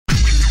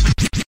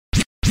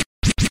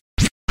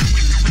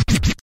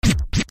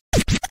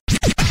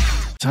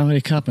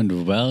Wake up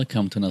and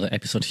welcome to another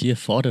episode here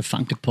for the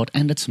Funked Pod,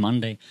 and it's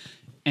Monday,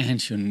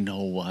 and you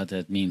know what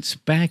that means.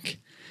 Back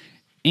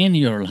in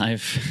your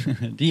life,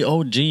 the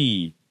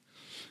OG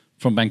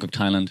from Bangkok,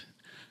 Thailand.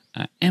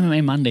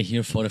 MMA Monday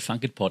here for the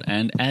Funked Pod,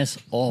 and as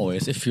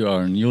always, if you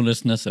are new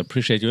listeners, I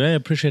appreciate you. I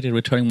appreciate the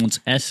returning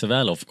ones as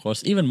well, of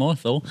course, even more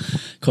though,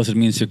 because it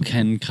means you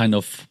can kind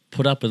of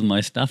put up with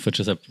my stuff, which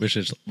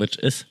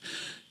is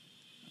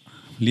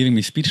leaving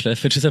me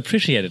speechless, which is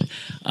appreciated.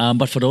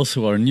 But for those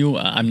who are new,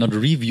 I'm not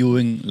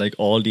reviewing like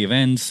all the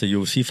events, the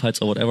UFC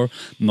fights or whatever,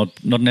 not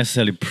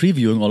necessarily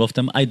previewing all of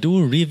them. I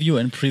do review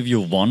and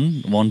preview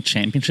ONE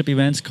Championship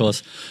events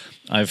because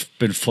I've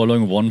been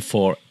following ONE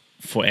for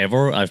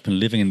forever. I've been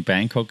living in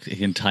Bangkok,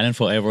 in Thailand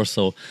forever,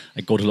 so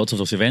I go to lots of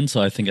those events,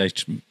 so I think I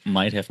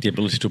might have the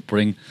ability to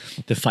bring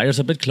the fighters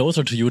a bit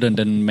closer to you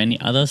than many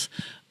others.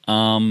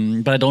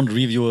 But I don't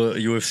review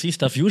UFC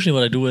stuff. Usually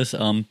what I do is,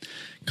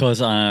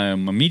 because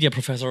I'm a media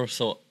professor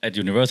so at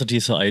university,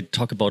 so I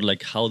talk about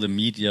like how the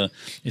media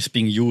is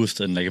being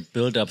used and like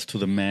build-ups to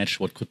the match,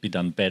 what could be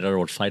done better,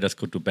 what fighters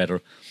could do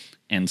better,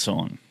 and so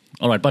on.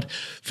 All right, but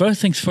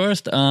first things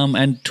first,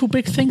 and two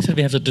big things that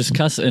we have to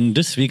discuss in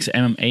this week's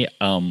MMA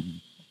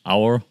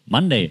Hour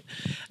Monday.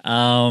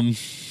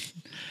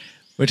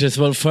 Which is,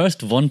 well,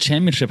 first, ONE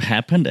Championship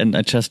happened, and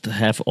I just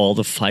have all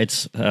the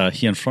fights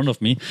here in front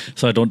of me,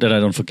 so I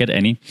don't forget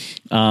any.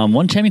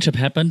 ONE Championship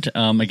happened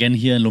again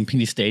here in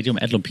Lumpini Stadium,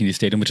 at Lumpini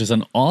Stadium, which is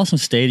an awesome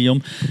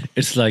stadium.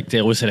 It's like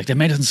they always say, like the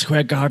Madison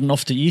Square Garden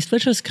of the East,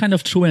 which is kind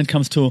of true when it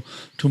comes to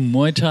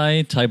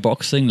Muay Thai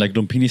boxing. Like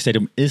Lumpini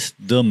Stadium is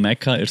the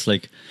Mecca. It's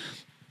like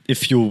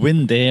if you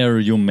win there,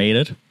 you made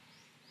it.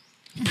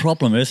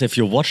 Problem is, if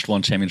you watched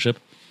ONE Championship,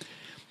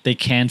 they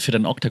can't fit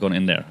an octagon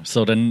in there.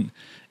 So then,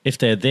 if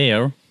they're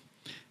there,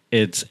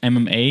 it's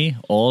MMA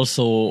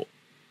also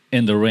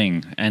in the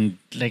ring, and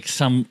like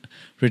some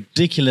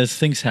ridiculous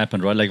things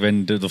happen, right? Like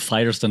when the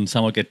fighters then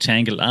somehow get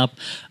tangled up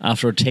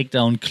after a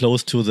takedown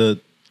close to the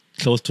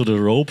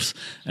ropes,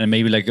 and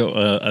maybe like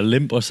a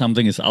limb or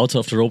something is outside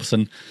of the ropes,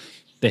 and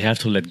they have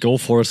to let go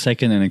for a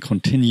second and then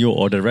continue,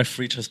 or the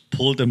referee just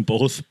pulled them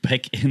both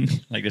back in,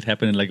 like it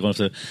happened in like one of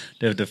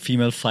the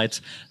female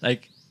fights.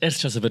 Like that's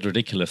just a bit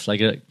ridiculous.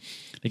 Like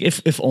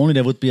if only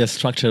there would be a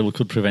structure that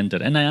could prevent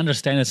it. And I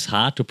understand it's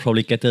hard to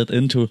probably get that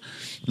into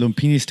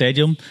Lumpini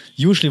Stadium.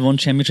 Usually ONE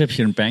Championship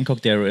here in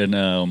Bangkok, they're in,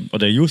 or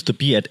they used to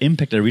be at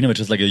Impact Arena,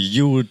 which is like a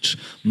huge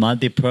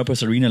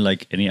multi-purpose arena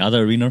like any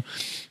other arena.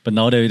 But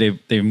now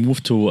they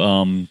moved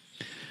to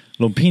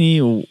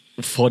Lumpini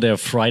for their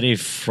Friday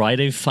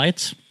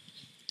fights,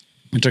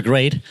 which are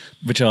great,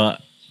 which are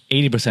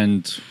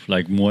 80%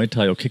 like Muay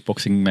Thai or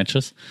kickboxing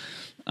matches.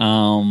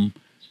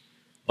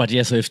 But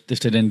yeah, so if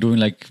they're then doing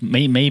like,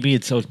 maybe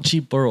it's so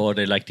cheaper, or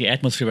they like the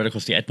atmosphere better,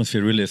 because the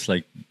atmosphere really is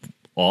like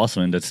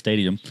awesome in that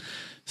stadium.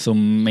 So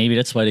maybe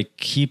that's why they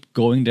keep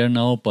going there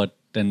now, but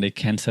then they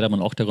can't set up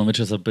an octagon, which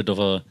is a bit of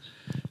a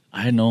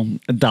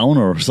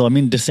downer. So I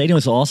mean, the stadium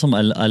is awesome.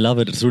 I love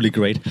it. It's really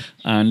great.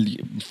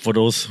 And for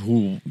those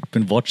who've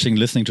been watching,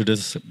 listening to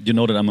this, you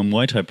know that I'm a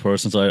Muay Thai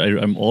person, so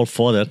I'm all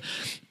for that.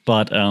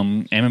 But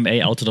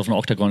MMA outside of an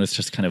octagon is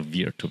just kind of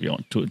weird, to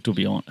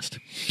be honest.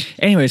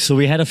 Anyway, so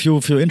we had a few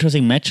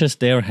interesting matches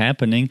there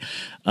happening.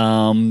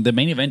 The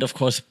main event, of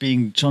course,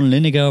 being John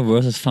Lineker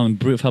versus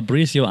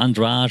Fabricio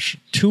Andrade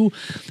 2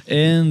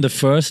 in the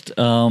first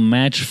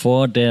match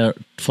for the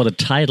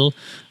title.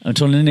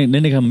 John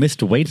Lineker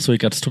missed weight, so he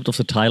got stripped of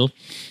the title.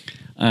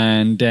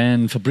 And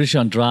then Fabricio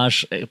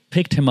Andrade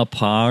picked him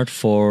apart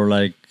for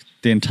like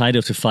the entirety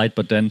of the fight,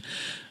 but then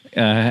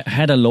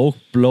had a low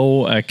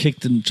blow,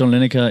 kicked John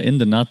Lineker in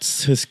the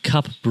nuts. His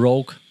cup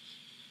broke.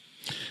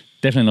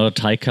 Definitely not a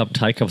Thai cup.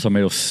 Thai cups are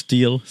made of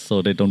steel,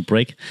 so they don't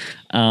break.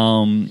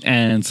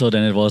 And so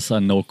then it was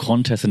a no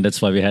contest, and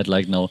that's why we had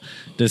like now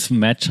this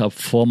matchup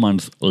 4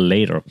 months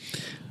later.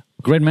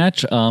 Great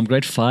match,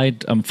 great fight.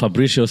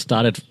 Fabricio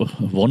started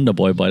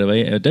Wonderboy, by the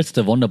way. That's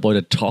the Wonderboy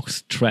that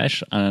talks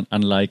trash,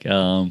 unlike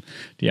the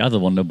other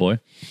Wonderboy.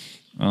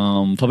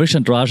 Fabricio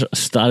Andrade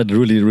started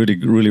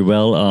really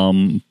well.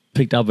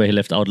 Picked up where he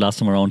left out last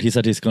time around. He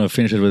said he's going to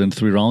finish it within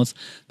 3 rounds.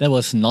 That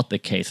was not the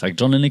case. Like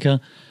John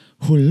Lineker,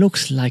 who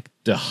looks like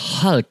the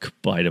Hulk,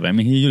 by the way. I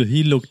mean,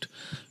 he looked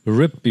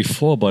ripped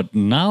before, but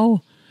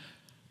now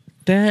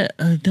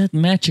that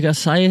Magic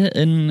Asai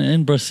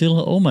in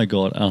Brazil, oh my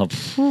God.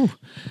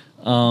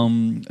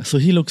 So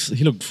he looked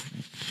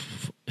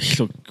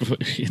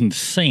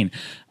insane,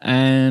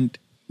 and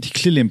he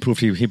clearly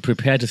improved. He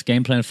prepared his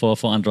game plan for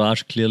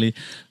Andrade, clearly.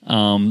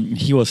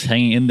 He was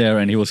hanging in there,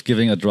 and he was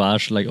giving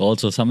Andrade like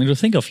also something to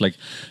think of, like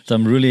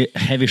some really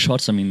heavy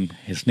shots. I mean,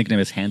 his nickname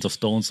is Hands of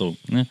Stone, so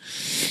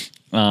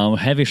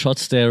Heavy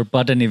shots there,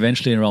 but then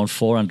eventually in round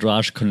 4,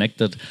 Andrade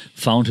connected,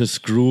 found his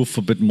groove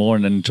a bit more,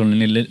 and then John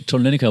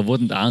Lineker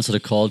wouldn't answer the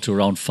call to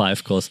round 5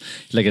 because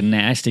like a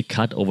nasty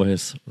cut over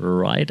his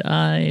right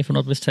eye, if I'm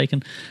not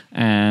mistaken,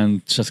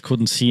 and just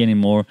couldn't see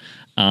anymore.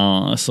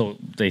 So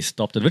they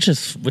stopped it,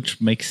 which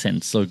makes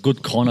sense. So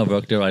good corner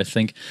work there, I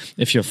think.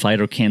 If your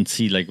fighter can't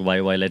see, like why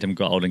let him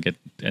go out and get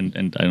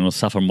and I don't know,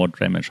 suffer more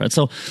damage, right?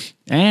 So,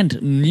 and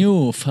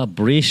new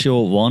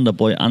Fabricio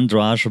Wonderboy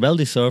Andrade, well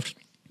deserved.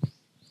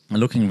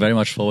 Looking very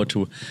much forward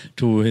to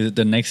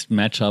the next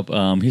matchup.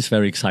 He's a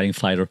very exciting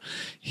fighter.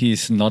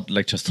 He's not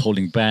like just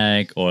holding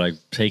back or like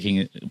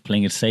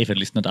playing it safe, at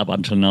least not up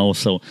until now.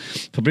 So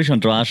Fabricio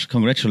Andrade,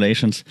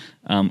 congratulations.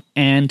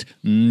 And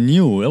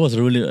new. That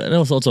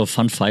was also a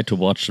fun fight to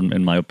watch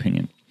in my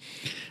opinion.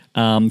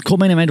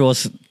 Co-main event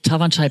was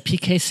Tawanchai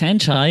PK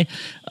Sanchai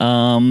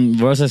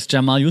versus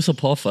Jamal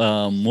Yusupov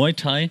Muay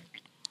Thai,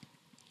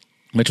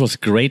 which was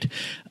great.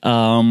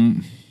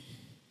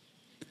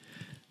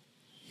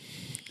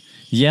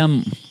 Yeah,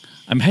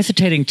 I'm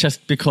hesitating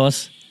just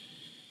because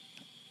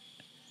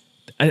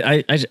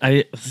I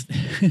I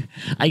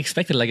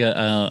expected like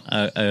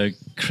a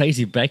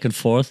crazy back and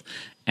forth,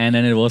 and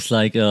then it was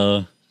like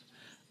a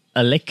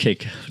leg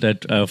kick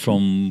that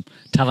from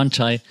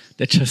Tawanchai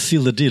that just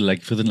sealed the deal.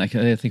 Like within like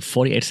I think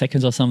 48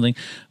 seconds or something,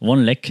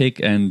 one leg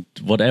kick, and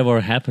whatever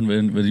happened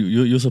with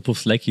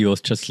Yusupov's leg, he was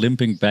just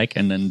limping back,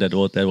 and then that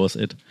was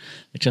it.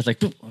 It's just like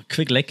boop, a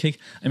quick leg kick.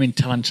 I mean,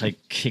 Tawanchai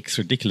kicks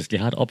ridiculously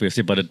hard,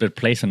 obviously, but the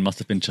placement must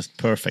have been just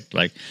perfect.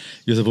 Like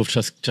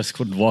Yusupov just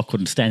couldn't walk,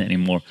 couldn't stand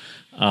anymore.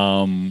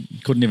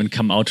 Couldn't even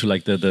come out to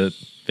like the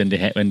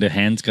when the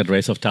hands got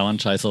raised off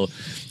Tawanchai. So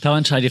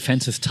Tawanchai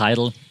defends his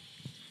title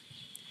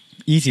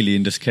easily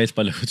in this case,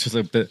 but it's just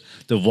like the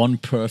one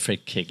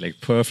perfect kick,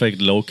 like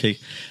perfect low kick.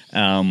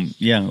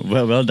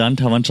 Well done.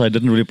 Tawanchai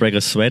didn't really break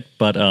a sweat,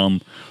 but I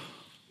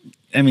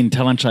mean,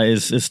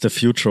 Tawanchai is the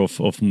future of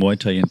Muay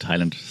Thai in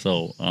Thailand.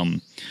 So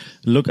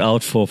look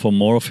out for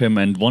more of him.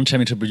 And ONE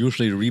Championship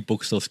usually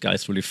rebooks those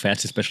guys really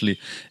fast, especially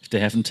if they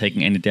haven't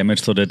taken any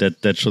damage. So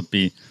that should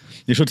be,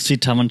 you should see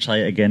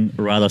Tawanchai again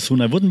rather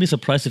soon. I wouldn't be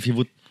surprised if he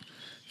would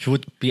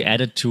be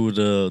added to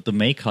the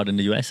May card in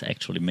the US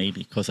actually,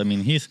 maybe, because I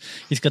mean he's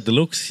got the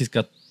looks, he's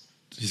got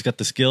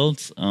the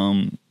skills.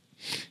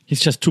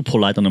 He's just too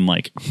polite on the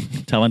mic.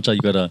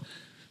 Tawanchai,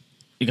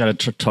 you gotta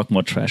talk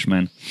more trash,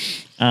 man.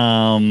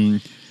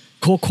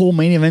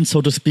 Co-main event,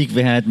 so to speak,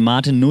 we had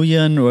Martin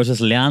Nguyen versus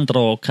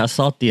Leandro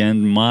Cassotti,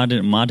 and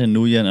Martin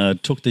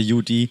Nguyen took the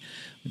UD.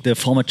 The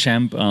former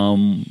champ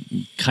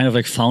kind of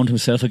like found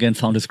himself again,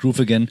 found his groove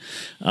again.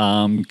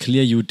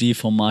 Clear UD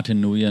for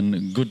Martin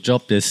Nguyen. Good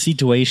job. The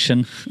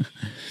situation.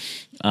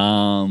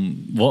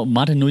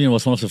 Martin Nguyen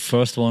was one of the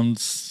first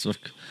ones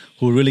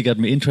who really got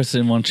me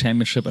interested in ONE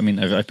Championship. I mean,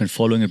 I've been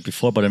following it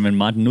before, but when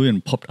Martin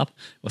Nguyen popped up,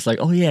 it was like,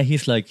 oh yeah,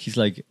 he's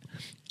like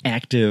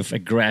active,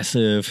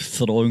 aggressive,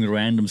 throwing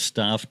random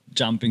stuff,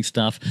 jumping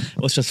stuff.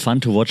 It was just fun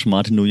to watch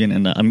Martin Nguyen,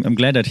 and I'm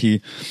glad that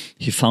he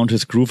found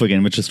his groove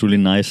again, which is really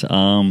nice.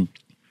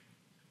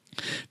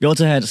 We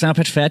also had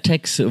Samapatch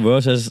Fairtex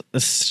versus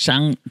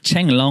Cheng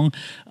Long.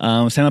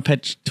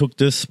 Samapatch took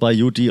this by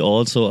UD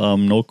also,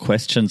 no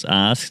questions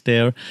asked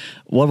there.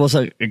 What was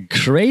a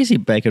crazy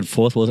back and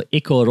forth was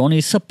Eko Roni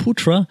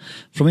Saputra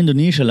from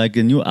Indonesia, like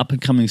a new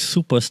up-and-coming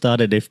superstar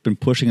that they've been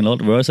pushing a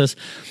lot, versus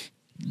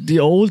the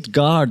old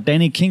guard,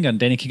 Danny Kingan.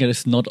 Danny Kingan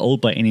is not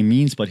old by any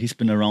means, but he's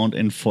been around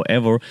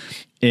forever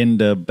in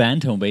the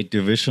bantamweight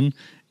division.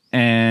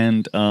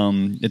 And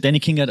Danny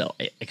Kingan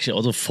actually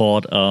also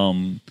fought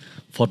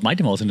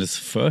Mighty Mouse in his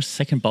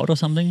second bout or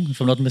something,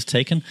 if I'm not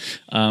mistaken,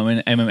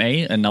 in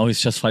MMA, and now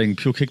he's just fighting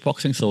pure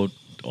kickboxing, so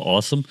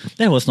awesome.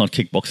 That was not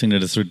kickboxing,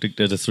 that is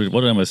ridiculous.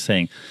 What am I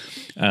saying?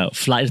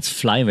 It's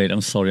flyweight, I'm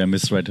sorry, I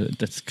misread.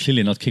 That's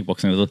clearly not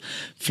kickboxing.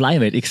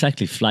 Flyweight,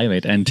 exactly,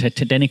 flyweight. And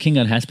Danny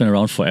Kingan has been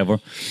around forever.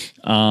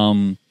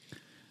 And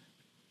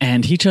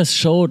he just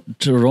showed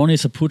to Roni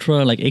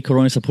Saputra, like Eko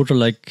Roni Saputra,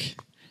 like,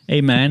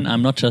 hey man,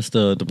 I'm not just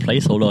the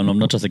placeholder, and I'm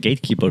not just a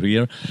gatekeeper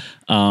here.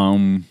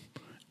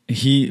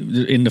 He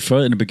in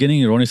the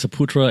beginning, Eko Roni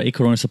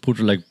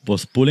Saputra like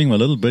was bullying him a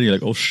little bit. You're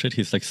like, oh shit,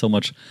 he's like so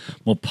much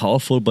more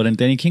powerful. But then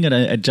Danny Kingan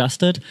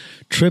adjusted,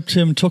 tripped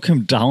him, took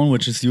him down,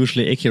 which is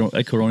usually Eko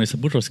Roni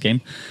Saputra's game,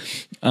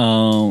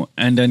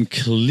 and then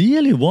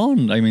clearly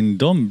won. I mean,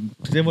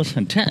 that was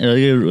fantastic.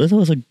 It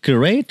was a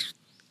great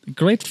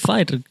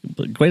fight,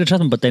 great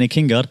adjustment. But Danny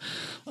Kingan,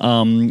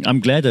 I'm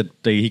glad that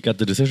he got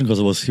the decision,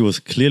 because he was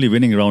clearly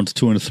winning rounds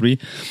 2 and 3.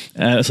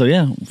 So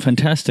yeah,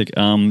 fantastic.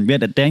 We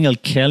had Daniel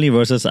Kelly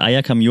versus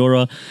Ayaka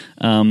Miura.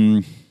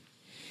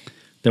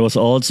 There was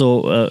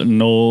also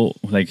no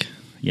wiggle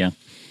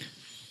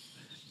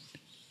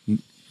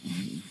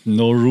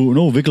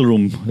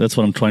room. That's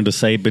what I'm trying to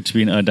say,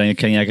 between Daniel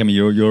Kelly and Ayaka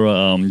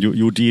Miura,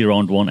 UD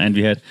round 1, and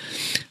we had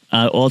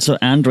also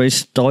Andrei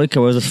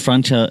Stoica versus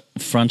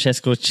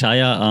Francesco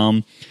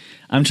Chaya.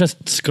 I'm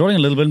just scrolling a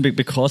little bit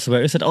because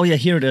where is it? Oh yeah,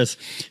 here it is.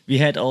 We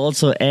had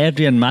also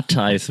Adrian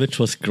Matthijs, which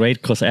was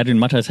great because Adrian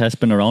Matthijs has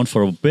been around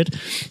for a bit.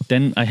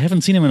 Then I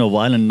haven't seen him in a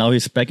while, and now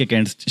he's back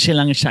against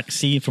Xilang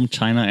Shaxi from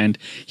China, and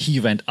he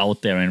went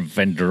out there and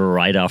went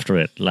right after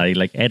it.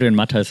 Like Adrian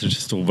Matthijs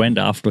just went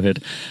after it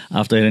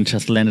and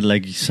just landed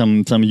like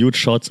some huge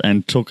shots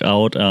and took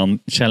out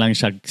Xilang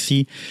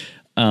Shaxi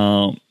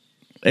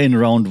in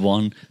round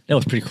 1. That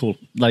was pretty cool.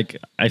 Like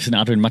I've seen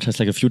Adrian Matthijs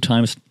like a few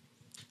times.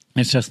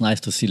 It's just nice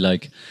to see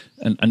like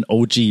an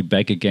OG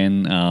back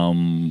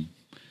again,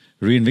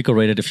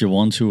 reinvigorated if you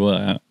want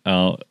to.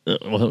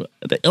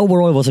 The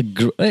overall was a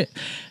great.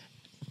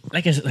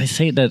 Like I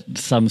say that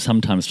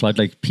sometimes, right?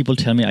 Like people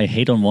tell me I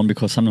hate on ONE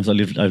because sometimes I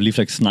leave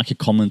like snarky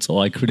comments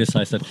or I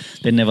criticize that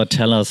they never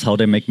tell us how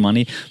they make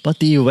money. But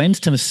the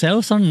events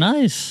themselves are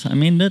nice. I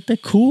mean, they're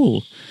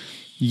cool.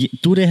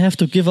 Do they have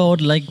to give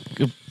out like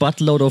a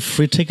buttload of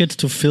free tickets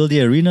to fill the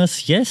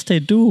arenas? Yes, they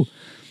do.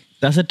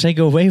 Does it take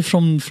away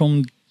from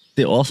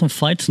the awesome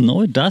fights?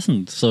 No, it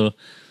doesn't. So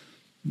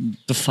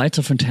the fights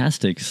are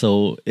fantastic.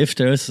 So if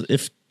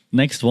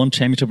next ONE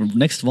Championship,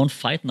 next ONE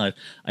Fight Night,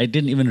 I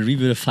didn't even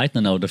review the Fight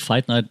Night now. The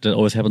Fight Night that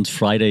always happens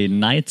Friday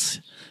nights,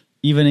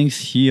 evenings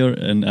here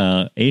in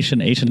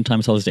Asian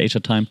time, Southeast Asia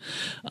time.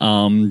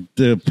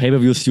 The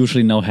pay-per-views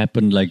usually now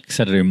happen like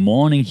Saturday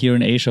morning here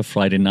in Asia,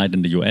 Friday night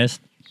in the US.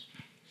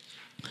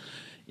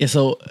 Yeah,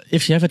 so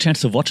if you have a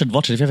chance to watch it,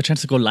 watch it. If you have a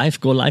chance to go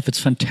live, go live. It's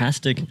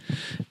fantastic.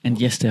 And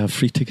yes, there are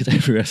free tickets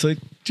everywhere. So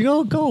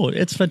go.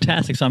 It's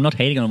fantastic. So I'm not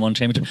hating on ONE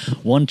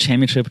Championship. ONE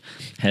Championship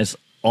has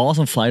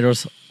awesome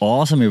fighters,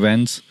 awesome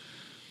events.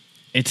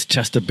 It's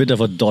just a bit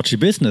of a dodgy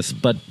business,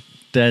 but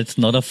that's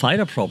not a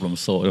fighter problem.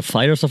 So the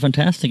fighters are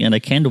fantastic, and I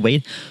can't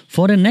wait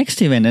for the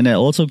next event. And I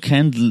also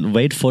can't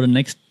wait for the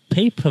next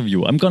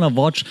pay-per-view. I'm going to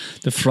watch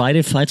the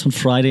Friday fights on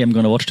Friday. I'm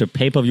going to watch the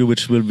pay-per-view,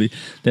 which will be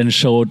then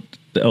showed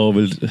or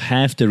will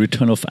have the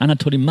return of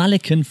Anatoly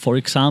Malikin, for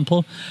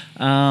example,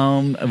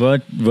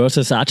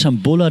 versus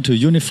Archambault to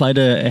unify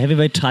the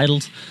heavyweight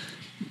titles.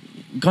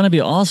 Gonna be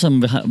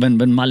awesome when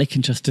Malikin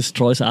just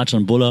destroys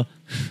Archambault.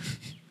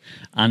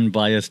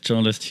 Unbiased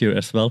journalist here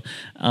as well.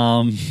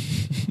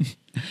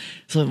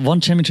 So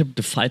ONE Championship,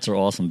 the fights are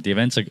awesome. The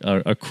events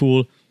are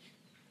cool.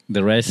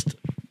 The rest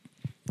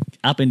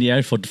up in the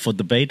air for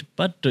debate,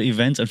 but the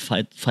events and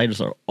fighters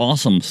are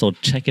awesome, so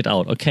check it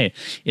out. Okay,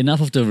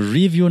 enough of the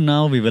review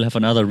now. We will have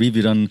another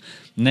review done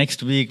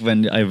next week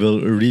when I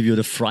will review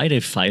the Friday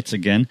fights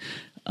again.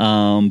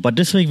 But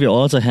this week we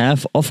also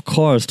have, of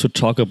course, to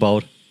talk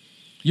about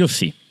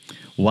UFC.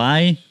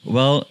 Why?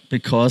 Well,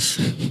 because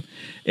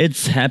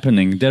it's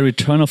happening. The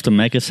return of the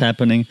Mac is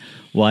happening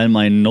while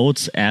my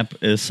Notes app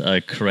is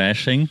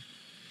crashing.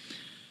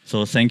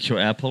 So thank you,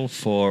 Apple,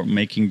 for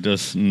making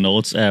this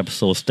Notes app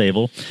so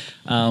stable.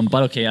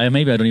 But okay,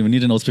 maybe I don't even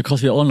need the notes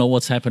because we all know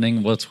what's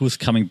happening, who's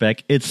coming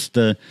back. It's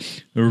the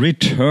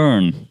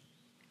return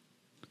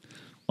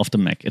of the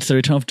Mac. It's the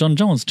return of Jon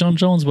Jones. Jon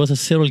Jones versus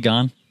Cyril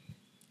Gane.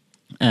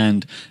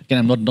 And again,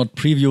 I'm not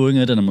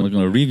previewing it and I'm not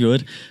going to review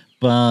it,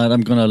 but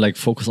I'm going to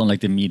focus on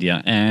the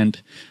media.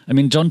 And I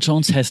mean, Jon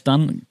Jones has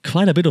done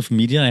quite a bit of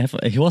media.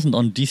 He wasn't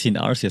on DC and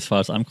RC as far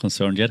as I'm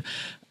concerned yet,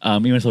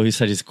 even though he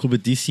said he's cool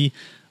with DC.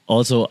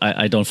 Also,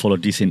 I don't follow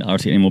DC and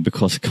RT anymore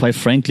because, quite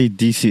frankly,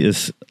 DC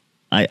is...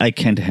 I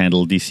can't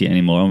handle DC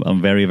anymore.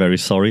 I'm very, very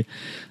sorry.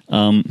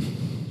 Yeah,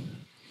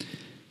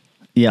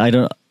 I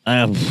don't...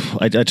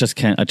 I just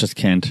can't. I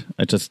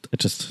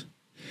just...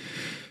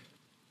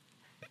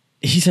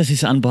 He says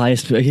he's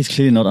unbiased. He's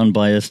clearly not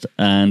unbiased.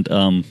 And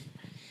I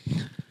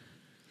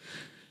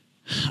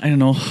don't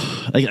know.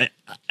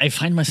 I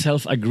find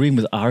myself agreeing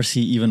with RC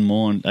even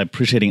more and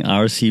appreciating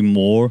RC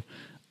more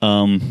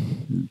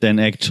than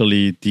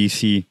actually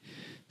DC.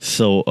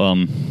 So,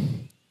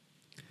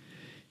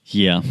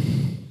 yeah.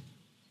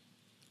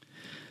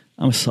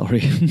 I'm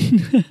sorry.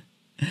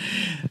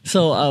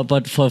 So,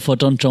 but for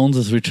Jon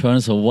Jones's return,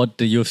 so what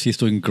the UFC is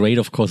doing great,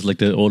 of course,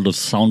 all those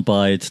sound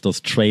bites, those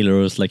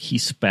trailers,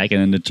 he's back,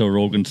 and then the Joe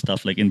Rogan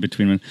stuff, in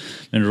between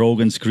when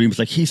Rogan screams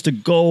he's the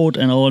GOAT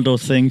and all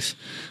those things,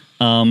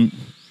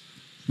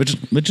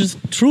 which is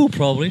true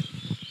probably.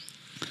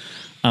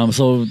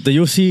 So the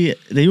UFC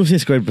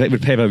is great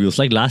with pay-per-views.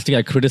 Last year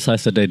I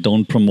criticized that they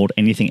don't promote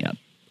anything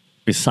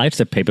besides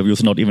the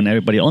pay-per-views, not even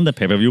everybody on the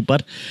pay-per-view,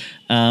 but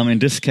in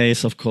this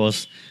case, of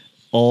course,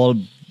 all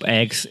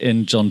eggs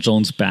in Jon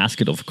Jones'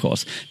 basket, of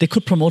course. They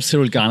could promote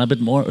Cyril Gane a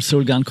bit more.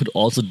 Cyril Gane could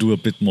also do a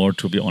bit more,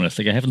 to be honest.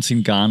 I haven't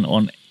seen Gane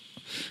on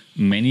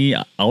many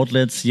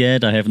outlets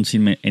yet. I haven't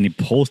seen any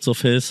posts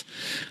of his.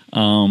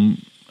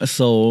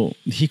 So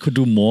he could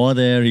do more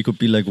there. He could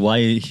be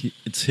why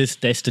it's his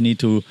destiny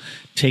to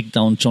take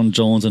down Jon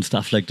Jones and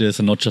stuff like this,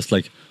 and not just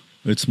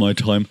it's my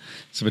time.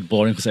 It's a bit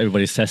boring because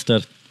everybody says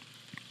that.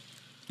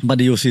 But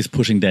the UFC is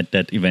pushing that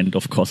event,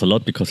 of course, a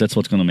lot because that's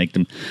what's going to make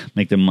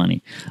them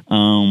money.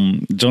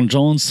 Jon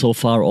Jones so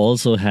far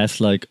also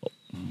has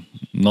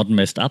not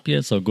messed up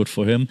yet, so good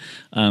for him.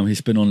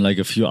 He's been on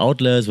a few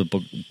outlets with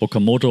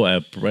Okamoto,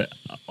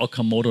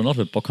 not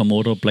with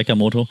Okamoto,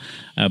 Blackamoto,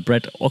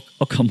 Brett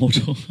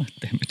Okamoto.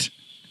 Damn it.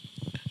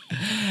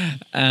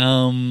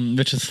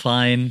 which is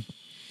fine.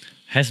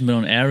 Hasn't been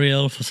on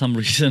Ariel for some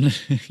reason.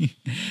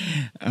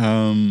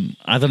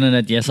 Other than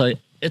that, yes,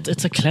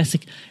 it's a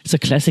classic. It's a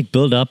classic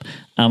build-up.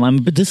 I'm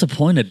a bit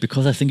disappointed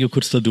because I think you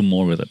could still do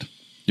more with it.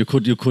 You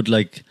could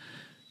like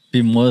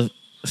be more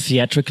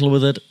theatrical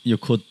with it. You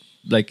could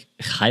like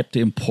hype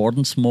the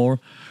importance more.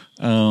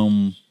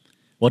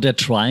 What they're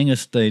trying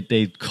is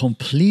they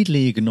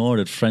completely ignore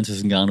that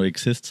Francis Ngannou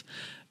exists.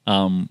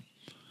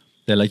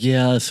 They're like,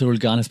 yeah, Cyril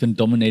Gane has been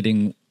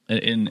dominating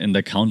in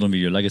the countdown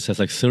video. Like it says,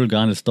 like Cyril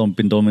Gane has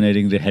been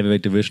dominating the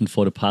heavyweight division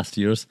for the past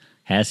years.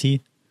 Has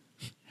he?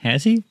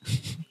 Has he?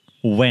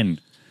 When?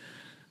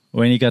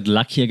 When he got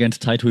lucky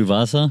against Tai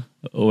Tuivasa?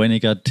 When he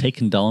got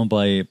taken down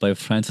by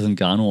Francis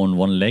Ngannou on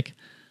one leg?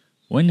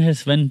 When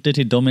did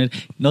he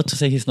dominate? Not to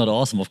say he's not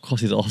awesome. Of course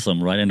he's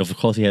awesome, right? And of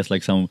course he has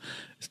like some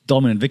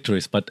dominant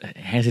victories. But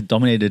has he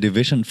dominated a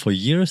division for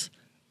years?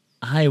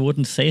 I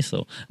wouldn't say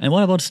so. And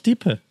what about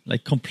Stipe?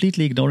 Like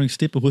completely ignoring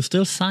Stipe, who's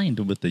still signed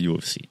with the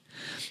UFC.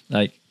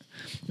 Like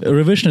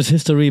revisionist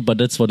history, but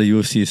that's what the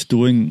UFC is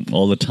doing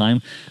all the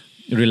time,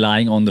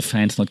 relying on the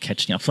fans not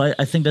catching up. So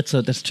I think that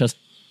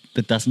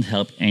doesn't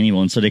help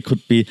anyone. So you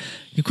could be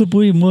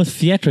more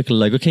theatrical.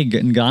 Like, okay,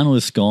 Ngannou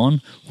is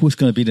gone. Who's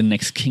going to be the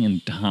next king in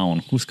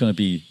town? Who's going to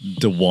be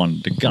the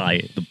one, the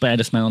guy, the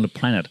baddest man on the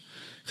planet?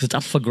 Because it's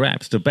up for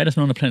grabs. The baddest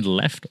man on the planet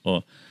left,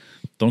 or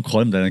don't call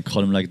him that.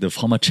 Call him like the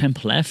former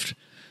champ left,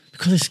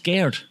 because he's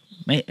scared.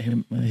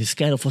 He's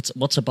scared of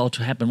what's about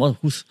to happen.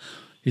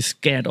 He's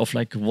scared of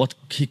like what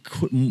he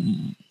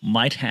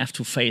might have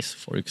to face.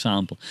 For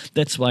example,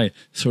 that's why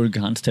Cyril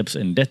Gane steps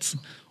in. That's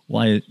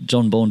why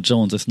John Bone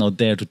Jones is now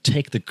there to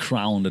take the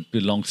crown that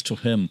belongs to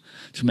him,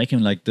 to make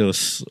him like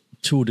this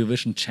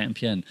 2-division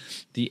champion,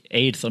 the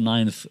 8th or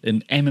 9th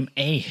in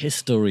MMA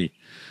history.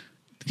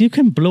 You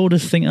can blow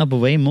this thing up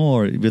way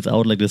more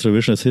without like this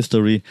revisionist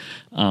history.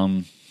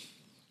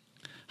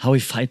 How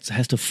he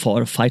has to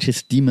fight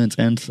his demons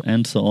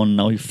and so on.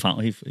 Now he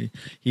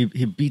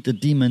beat the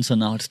demons, and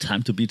now it's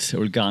time to beat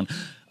Cyril Gane.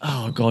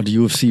 Oh God,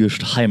 UFC, you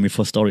should hire me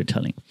for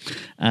storytelling.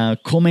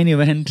 Co-main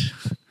event.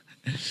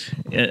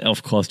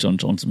 Of course, John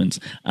Jones wins.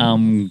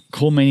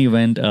 Co-main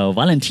event,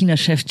 Valentina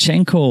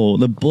Shevchenko,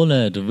 the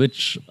Bullet,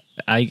 which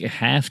I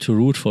have to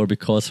root for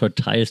because her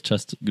Thai is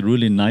just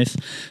really nice.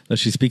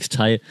 She speaks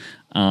Thai.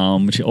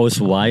 She always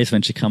wise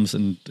when she comes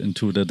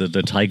into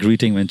the Thai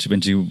greeting, when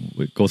she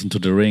goes into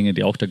the ring in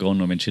the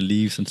octagon, or when she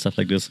leaves and stuff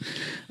like this.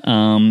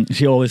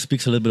 She always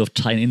speaks a little bit of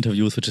Thai in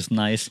interviews, which is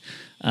nice.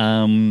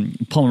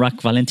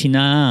 Pomrak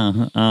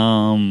Valentina.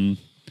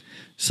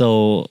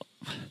 So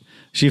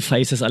she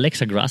faces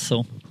Alexa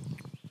Grasso,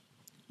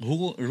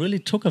 who really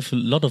took a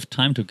lot of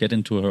time to get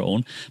into her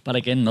own. But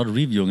again, not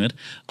reviewing it.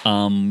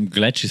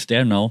 Glad she's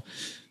there now.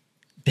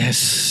 There's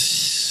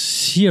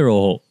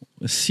zero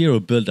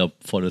build-up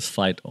for this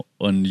fight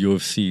on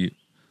UFC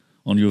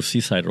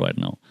side right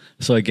now.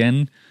 So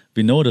again,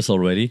 we know this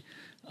already.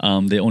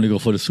 They only go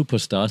for the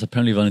superstars.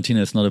 Apparently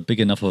Valentina is not a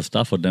big enough of a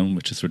star for them,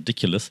 which is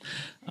ridiculous.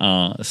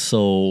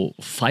 So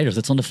fighters,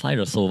 it's on the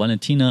fighters. So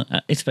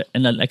Valentina,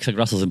 and Alexa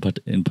Grasso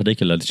in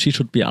particular, she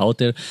should be out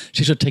there.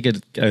 She should take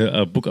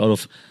a book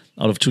out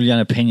of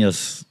Juliana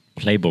Peña's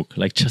playbook.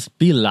 Like, just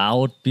be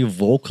loud, be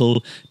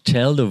vocal,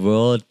 tell the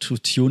world to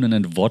tune in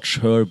and watch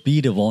her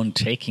be the one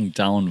taking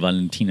down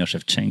Valentina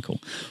Shevchenko.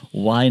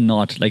 Why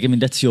not? Like, I mean,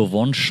 that's your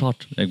one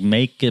shot. Like,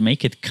 make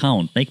it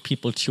count. Make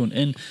people tune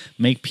in.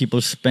 Make people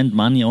spend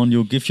money on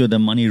you. Give you the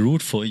money.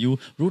 Root for you.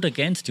 Root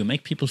against you.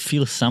 Make people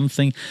feel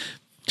something.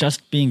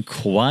 Just being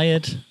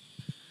quiet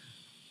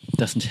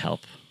doesn't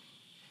help.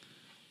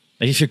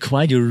 Like, if you're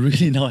quiet, you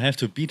really now have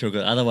to beat her.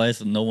 Because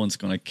otherwise, no one's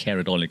gonna care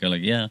at all. You're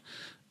like, yeah,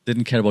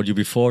 didn't care about you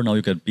before. Now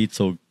you got beat.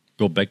 So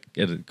go to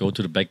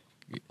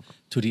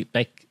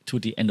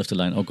the end of the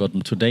line. Oh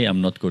God, today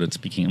I'm not good at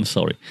speaking. I'm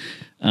sorry.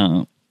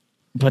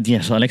 But yeah,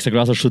 so Alexa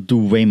Grasso should do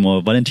way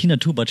more. Valentina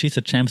too, but she's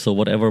a champ, so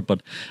whatever.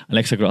 But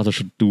Alexa Grasso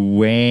should do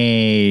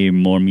way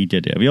more media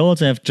there. We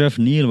also have Jeff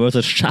Neal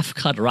versus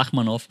Shavkat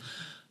Rakhmonov.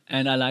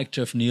 And I like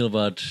Jeff Neal,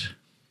 but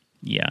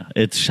yeah,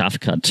 it's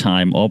Shavkat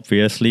time,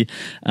 obviously.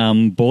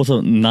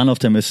 None of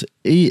them is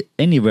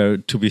anywhere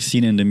to be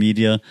seen in the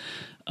media.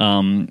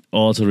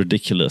 Also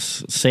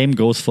ridiculous. Same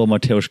goes for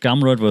Mateusz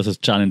Gamrot versus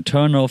Jalen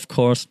Turner, of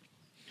course.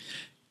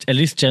 At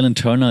least Jalen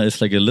Turner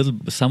is like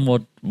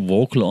somewhat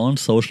vocal on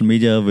social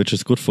media, which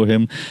is good for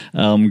him.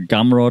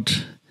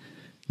 Gamrot,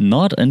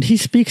 not, and he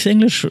speaks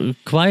English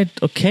quite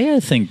okay, I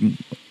think,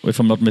 if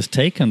I'm not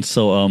mistaken.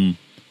 So,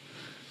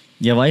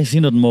 yeah, why is he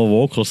not more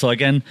vocal? So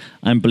again,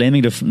 I'm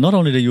blaming not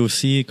only the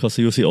UFC, because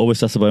the UFC always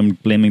does it, but I'm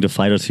blaming the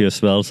fighters here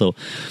as well. So,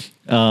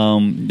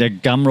 the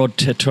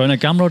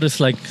Gamrot is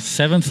like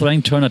 7th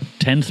ranked Turner,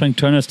 10th ranked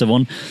Turner is the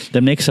one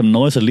that makes some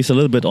noise, at least a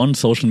little bit on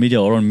social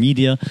media or on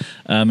media,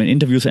 in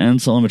interviews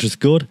and so on, which is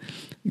good.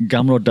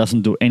 Gamrot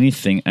doesn't do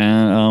anything.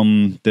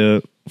 And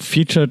the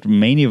featured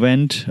main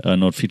event,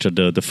 not featured,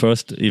 the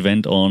first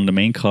event on the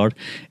main card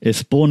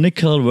is Bo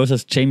Nickel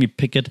versus Jamie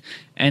Pickett.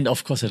 And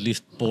of course, at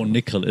least Bo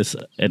Nickel is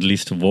at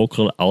least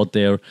vocal out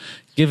there,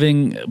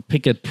 giving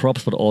Pickett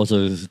props, but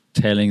also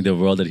telling the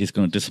world that he's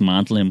going to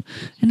dismantle him.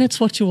 And that's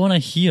what you want to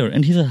hear.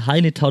 And he's a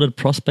highly touted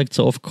prospect,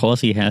 so of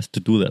course he has to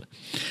do that.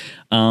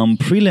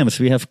 Prelims,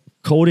 we have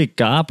Cody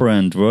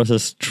Garbrandt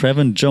versus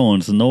Trevin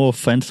Jones. No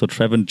offense to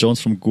Trevin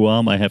Jones from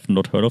Guam. I have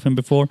not heard of him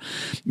before.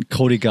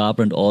 Cody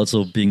Garbrandt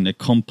also being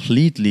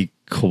completely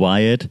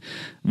quiet,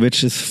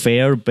 which is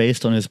fair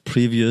based on his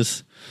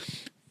previous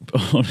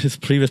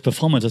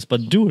performances.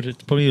 But dude,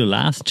 it's probably your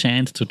last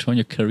chance to turn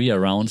your career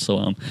around.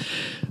 So,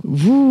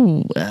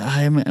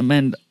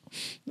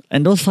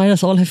 and those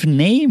fighters all have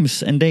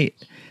names, and they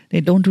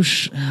don't do.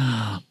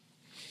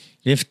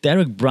 You have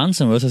Derek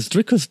Brunson versus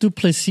Dricus du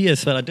Plessis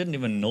as well. I didn't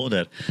even know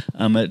that.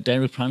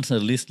 Derek Brunson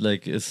at least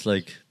is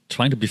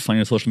trying to be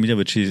funny on social media,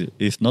 which he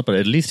is not, but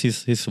at least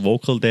he's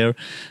vocal there.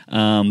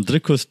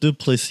 Dricus du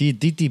Plessis,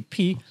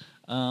 DDP.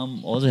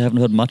 Also haven't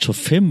heard much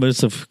of him, but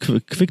it's a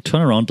quick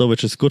turnaround though,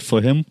 which is good for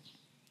him.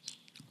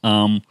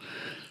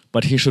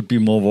 But he should be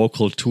more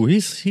vocal too.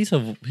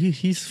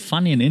 He's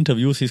funny in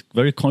interviews. He's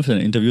very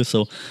confident in interviews.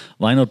 So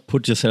why not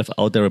put yourself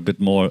out there a bit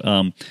more?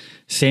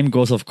 Same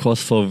goes, of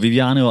course, for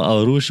Viviano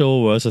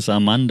Araujo versus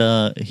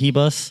Amanda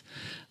Ribas.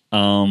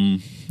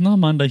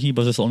 Amanda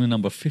Ribas is only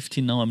number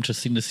 15 now. I'm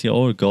just seeing this here.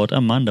 Oh God,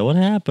 Amanda, what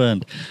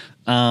happened?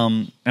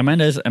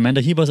 Amanda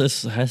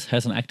Ribas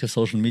has an active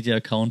social media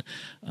account,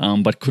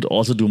 but could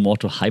also do more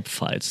to hype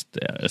fights.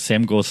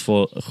 Same goes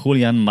for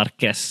Julian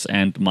Marquez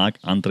and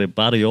Marc-Andre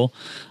Barrio.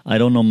 I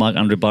don't know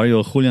Marc-Andre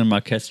Barrio. Julian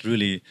Marquez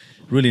really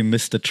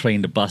missed the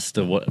train, the bus,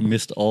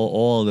 missed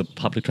all the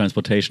public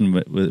transportation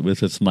with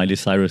his Miley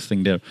Cyrus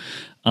thing there.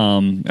 I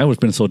would have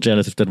been so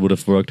jealous if that would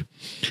have worked.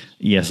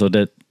 Yeah, so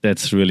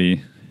that's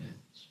really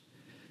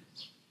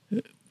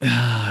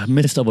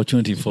missed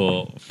opportunity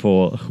for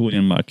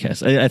Julian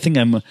Marquez. I think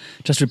I'm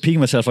just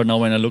repeating myself right now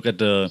when I look at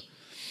the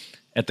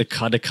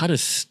card. The card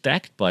is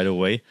stacked, by the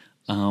way,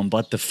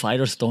 but the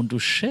fighters don't do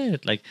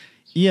shit. Like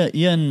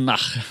Ian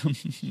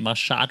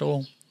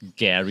Machado,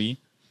 Gary.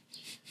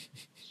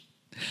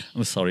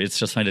 I'm sorry, it's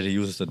just funny that he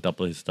uses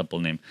his double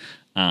name.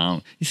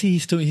 You see,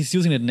 he's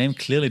using that name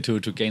clearly to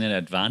gain an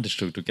advantage,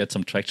 to get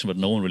some traction, but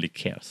no one really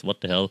cares.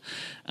 What the hell?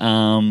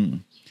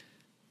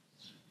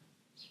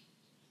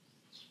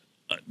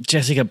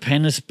 Jessica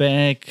Penn is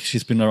back.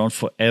 She's been around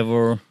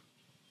forever.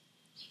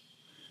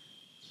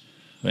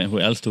 Who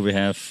else do we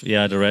have?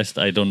 Yeah, the rest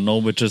I don't know,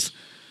 which is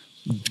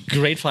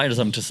great fighters.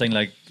 I'm just saying,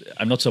 like,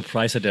 I'm not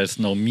surprised that there's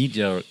no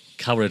media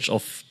coverage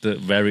of the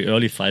very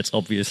early fights,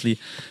 obviously.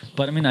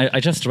 But I mean, I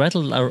just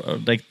rattled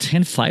like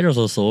 10 fighters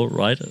or so,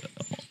 right?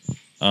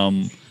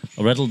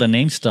 Rattle their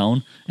names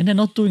down, and they're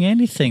not doing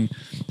anything.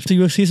 If the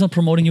UFC is not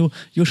promoting you,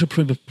 you should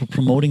be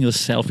promoting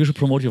yourself. You should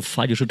promote your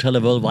fight. You should tell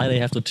the world why they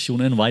have to tune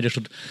in, why they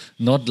should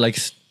not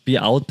be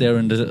out there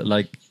and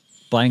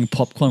buying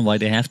popcorn, why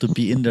they have to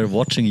be in there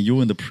watching you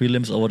in the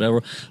prelims or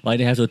whatever, why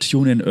they have to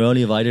tune in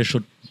early, why they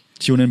should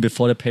tune in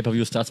before the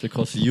pay-per-view starts,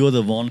 because you're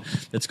the one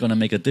that's going to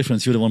make a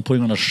difference. You're the one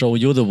putting on a show.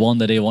 You're the one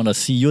that they want to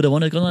see. You're the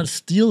one that's going to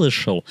steal the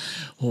show.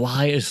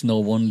 Why is no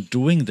one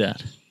doing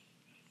that?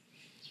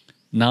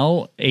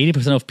 Now,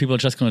 80% of people are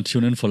just going to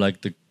tune in for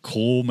like the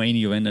co-main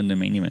event and the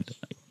main event.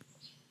 Like,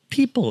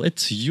 people,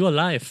 it's your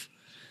life.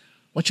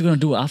 What you going to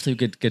do after you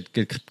get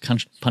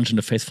punched in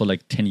the face for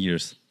like 10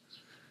 years?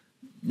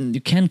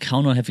 You can't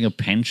count on having a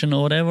pension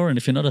or whatever. And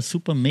if you're not a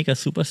super mega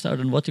superstar,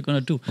 then what you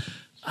going to do?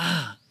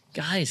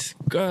 Guys,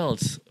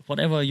 girls,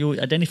 whatever you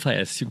identify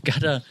as, you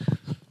gotta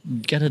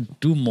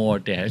do more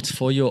there. It's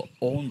for your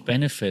own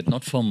benefit,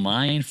 not for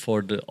mine,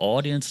 for the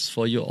audience,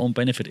 for your own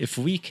benefit. If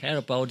we care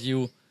about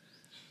you,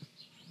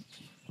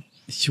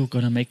 you're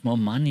gonna make more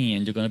money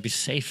and you're gonna be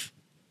safe.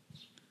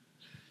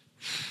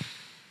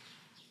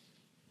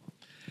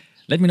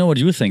 Let me know what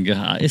you think.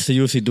 Is the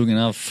UFC doing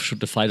enough? Should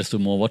the fighters do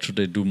more? What should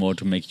they do more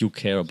to make you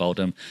care about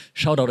them?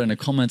 Shout out in the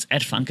comments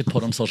at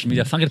FunkedPod on social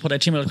media,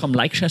 funkedpod@gmail.com.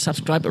 Like, share,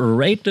 subscribe,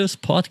 rate this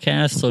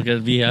podcast so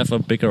that we have a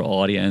bigger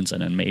audience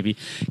and then maybe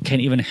can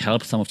even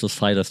help some of those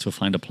fighters to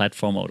find a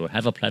platform or to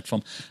have a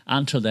platform.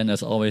 Until then,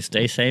 as always,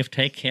 stay safe,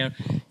 take care,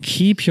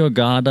 keep your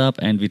guard up,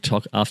 and we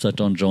talk after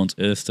Jon Jones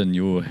is the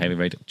new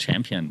heavyweight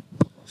champion.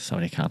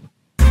 Saudi Cup.